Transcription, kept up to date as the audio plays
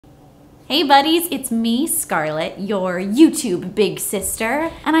Hey buddies, it's me, Scarlet, your YouTube big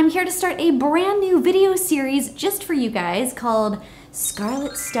sister, and I'm here to start a brand new video series just for you guys called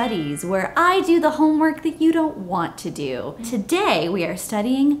Scarlet Studies, where I do the homework that you don't want to do. Today we are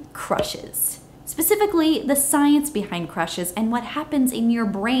studying crushes. Specifically, the science behind crushes and what happens in your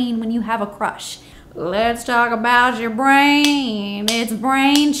brain when you have a crush. Let's talk about your brain. It's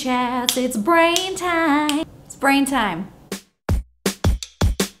brain chats, it's brain time. It's brain time.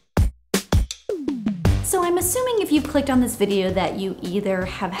 So I'm assuming if you've clicked on this video that you either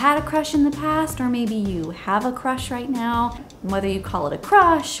have had a crush in the past or maybe you have a crush right now. Whether you call it a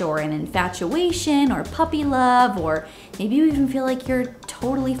crush or an infatuation or puppy love, or maybe you even feel like you're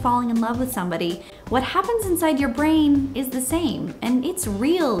totally falling in love with somebody, what happens inside your brain is the same, and it's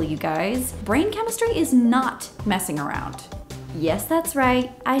real, you guys. Brain chemistry is not messing around. Yes, that's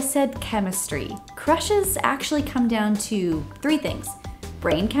right, I said chemistry. Crushes actually come down to three things: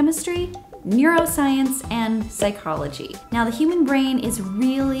 brain chemistry, neuroscience, and psychology. Now, the human brain is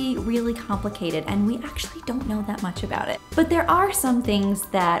really complicated, and we actually don't know that much about it. But there are some things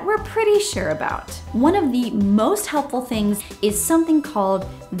that we're pretty sure about. One of the most helpful things is something called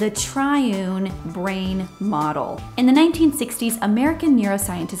the triune brain model. In the 1960s, American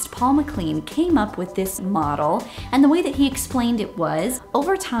neuroscientist Paul MacLean came up with this model, and the way that he explained it was,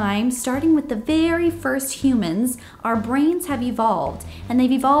 over time, starting with the very first humans, our brains have evolved, and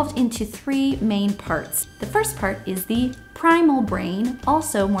they've evolved into three main parts. The first part is the primal brain,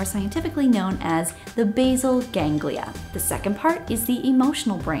 also more scientifically known as the basal ganglia. The second part is the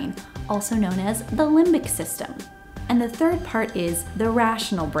emotional brain, also known as the limbic system. And the third part is the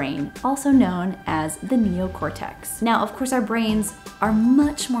rational brain, also known as the neocortex. Now, of course, our brains are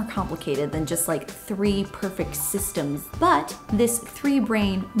much more complicated than just like three perfect systems, but this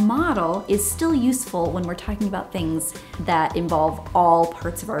three-brain model is still useful when we're talking about things that involve all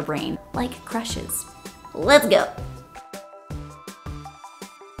parts of our brain, like crushes. Let's go!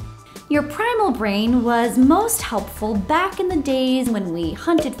 Your primal brain was most helpful back in the days when we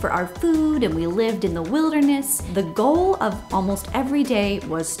hunted for our food and we lived in the wilderness. The goal of almost every day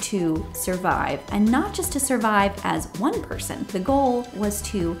was to survive, and not just to survive as one person. The goal was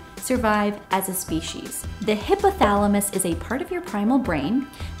to survive as a species. The hypothalamus is a part of your primal brain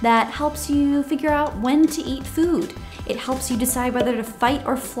that helps you figure out when to eat food. It helps you decide whether to fight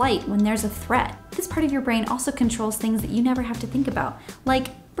or flight when there's a threat. This part of your brain also controls things that you never have to think about, like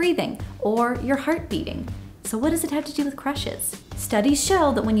breathing or your heart beating. So what does it have to do with crushes? Studies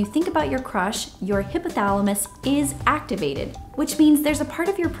show that when you think about your crush, your hypothalamus is activated, which means there's a part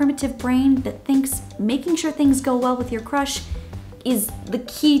of your primitive brain that thinks making sure things go well with your crush is the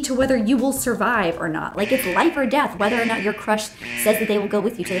key to whether you will survive or not. Like, it's life or death whether or not your crush says that they will go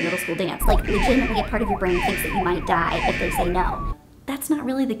with you to the middle school dance. Like, legitimately a part of your brain thinks that you might die if they say no. That's not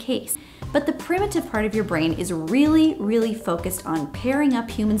really the case. But the primitive part of your brain is really focused on pairing up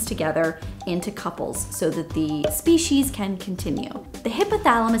humans together into couples so that the species can continue. The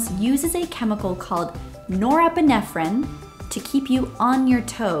hypothalamus uses a chemical called norepinephrine to keep you on your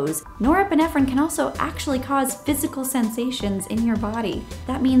toes. Norepinephrine can also actually cause physical sensations in your body.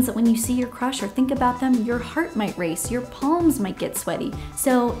 That means that when you see your crush or think about them, your heart might race, your palms might get sweaty.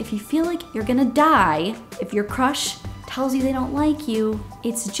 So if you feel like you're gonna die, if your crush tells you they don't like you,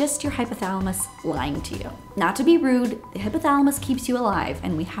 it's just your hypothalamus lying to you. Not to be rude, the hypothalamus keeps you alive,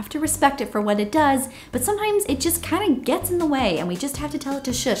 and we have to respect it for what it does, but sometimes it just kind of gets in the way, and we just have to tell it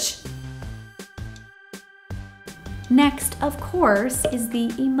to shush. Next, of course, is the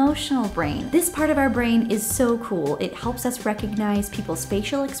emotional brain. This part of our brain is so cool. It helps us recognize people's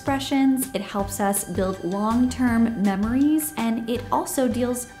facial expressions, it helps us build long-term memories, and it also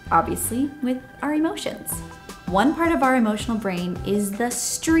deals, obviously, with our emotions. One part of our emotional brain is the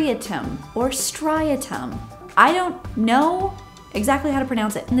striatum or striatum. I don't know exactly how to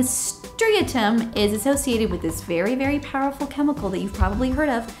pronounce it. And the striatum is associated with this very powerful chemical that you've probably heard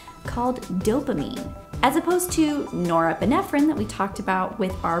of called dopamine. As opposed to norepinephrine that we talked about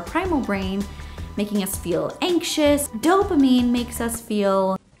with our primal brain, making us feel anxious, dopamine makes us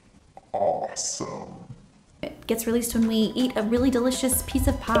feel awesome. It gets released when we eat a really delicious piece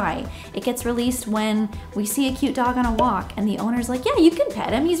of pie. It gets released when we see a cute dog on a walk and the owner's like, yeah, you can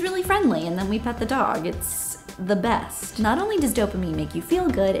pet him, he's really friendly, and then we pet the dog. It's the best. Not only does dopamine make you feel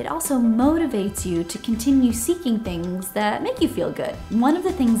good, it also motivates you to continue seeking things that make you feel good. One of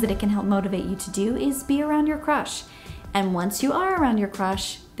the things that it can help motivate you to do is be around your crush. And once you are around your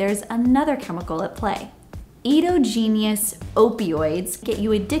crush, there's another chemical at play: Endogenous opioids get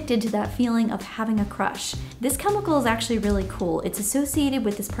you addicted to that feeling of having a crush. This chemical is actually really cool. It's associated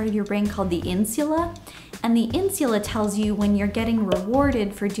with this part of your brain called the insula, and the insula tells you when you're getting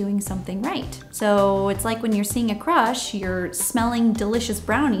rewarded for doing something right. So it's like when you're seeing a crush, you're smelling delicious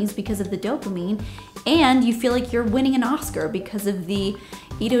brownies because of the dopamine, and you feel like you're winning an Oscar because of the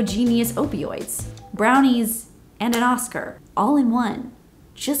endogenous opioids. Brownies and an Oscar, all in one,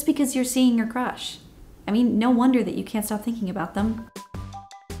 just because you're seeing your crush. I mean, no wonder that you can't stop thinking about them.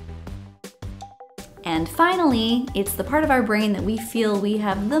 And finally, it's the part of our brain that we feel we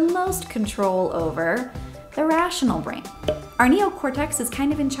have the most control over, the rational brain. Our neocortex is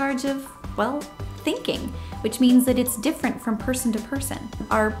kind of in charge of, well, thinking, which means that it's different from person to person.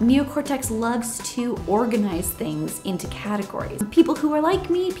 Our neocortex loves to organize things into categories. People who are like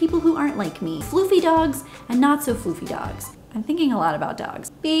me, people who aren't like me. Floofy dogs and not so floofy dogs. I'm thinking a lot about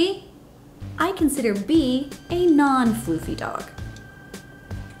dogs. I consider B a non-floofy dog.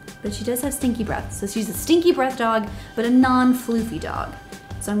 But she does have stinky breath, so she's a stinky breath dog, but a non-floofy dog.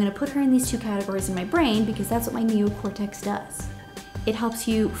 So I'm gonna put her in these two categories in my brain because that's what my neocortex does. It helps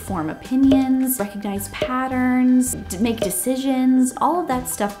you form opinions, recognize patterns, make decisions, all of that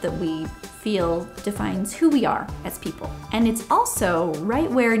stuff that we feel defines who we are as people. And it's also right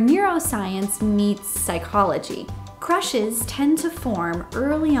where neuroscience meets psychology. Crushes tend to form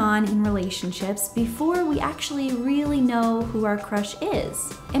early on in relationships before we actually really know who our crush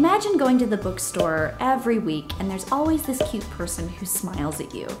is. Imagine going to the bookstore every week and there's always this cute person who smiles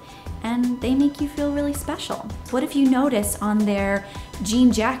at you and they make you feel really special. What if you notice on their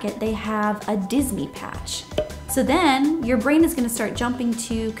jean jacket they have a Disney patch? So then your brain is going to start jumping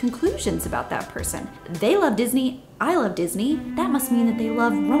to conclusions about that person. They love Disney, I love Disney. That must mean that they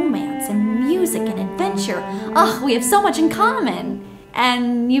love romance and music and adventure. Oh, we have so much in common.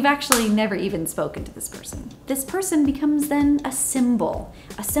 And you've actually never even spoken to this person. This person becomes then a symbol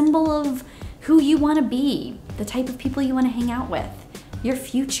of who you want to be, the type of people you want to hang out with, your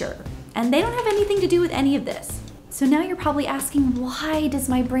future. And they don't have anything to do with any of this. So now you're probably asking, why does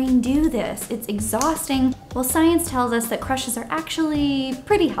my brain do this? It's exhausting. Well, science tells us that crushes are actually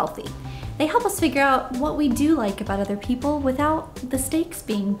pretty healthy. They help us figure out what we do like about other people without the stakes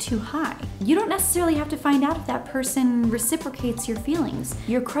being too high. You don't necessarily have to find out if that person reciprocates your feelings.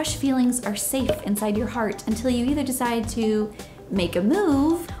 Your crush feelings are safe inside your heart until you either decide to make a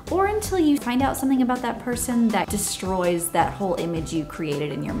move or until you find out something about that person that destroys that whole image you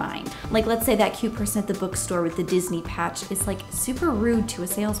created in your mind. Like, let's say that cute person at the bookstore with the Disney patch is like super rude to a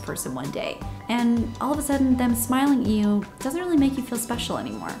salesperson one day, and all of a sudden them smiling at you doesn't really make you feel special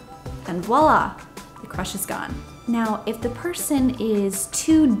anymore. And voila, the crush is gone. Now, if the person is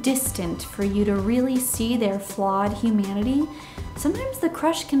too distant for you to really see their flawed humanity, sometimes the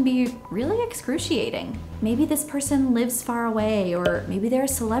crush can be really excruciating. Maybe this person lives far away, or maybe they're a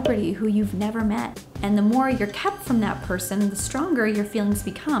celebrity who you've never met. And the more you're kept from that person, the stronger your feelings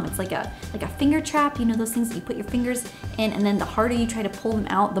become. It's like a finger trap, you know, those things that you put your fingers in, and then the harder you try to pull them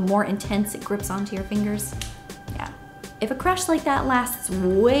out, the more intense it grips onto your fingers. Yeah. If a crush like that lasts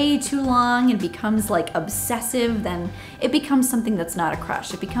way too long and becomes like obsessive, then it becomes something that's not a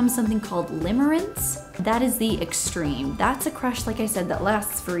crush. It becomes something called limerence. That is the extreme. That's a crush, like I said, that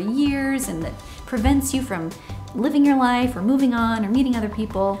lasts for years and that prevents you from living your life or moving on or meeting other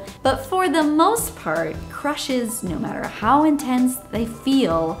people. But for the most part, crushes, no matter how intense they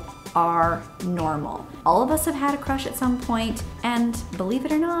feel, are normal. All of us have had a crush at some point, and believe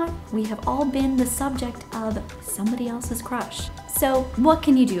it or not, we have all been the subject of somebody else's crush. So what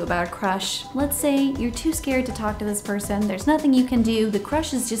can you do about a crush? Let's say you're too scared to talk to this person, there's nothing you can do, the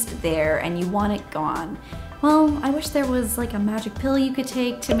crush is just there and you want it gone. Well, I wish there was like a magic pill you could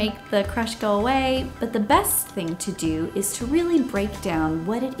take to make the crush go away, but the best thing to do is to really break down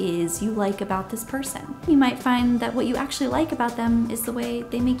what it is you like about this person. You might find that what you actually like about them is the way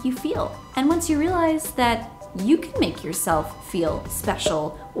they make you feel. And once you realize that you can make yourself feel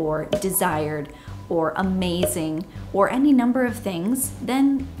special or desired or amazing or any number of things,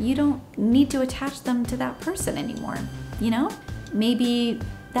 then you don't need to attach them to that person anymore, you know? Maybe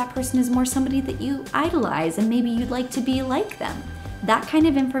that person is more somebody that you idolize and maybe you'd like to be like them. That kind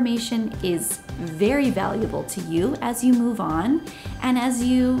of information is very valuable to you as you move on and as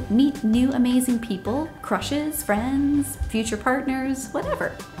you meet new amazing people, crushes, friends, future partners,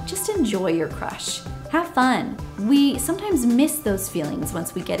 whatever. Just enjoy your crush. Have fun. We sometimes miss those feelings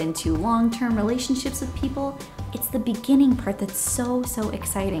once we get into long-term relationships with people. It's the beginning part that's so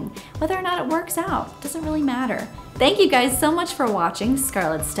exciting. Whether or not it works out, doesn't really matter. Thank you guys so much for watching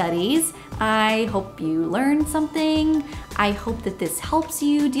Scarlet Studies. I hope you learned something. I hope that this helps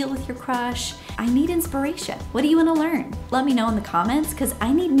you deal with your crush. I need inspiration. What do you want to learn? Let me know in the comments, because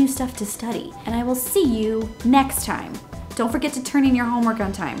I need new stuff to study. And I will see you next time. Don't forget to turn in your homework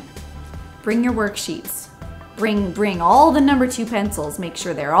on time. Bring your worksheets. Bring all the number 2 pencils. Make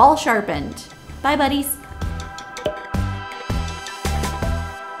sure they're all sharpened. Bye, buddies.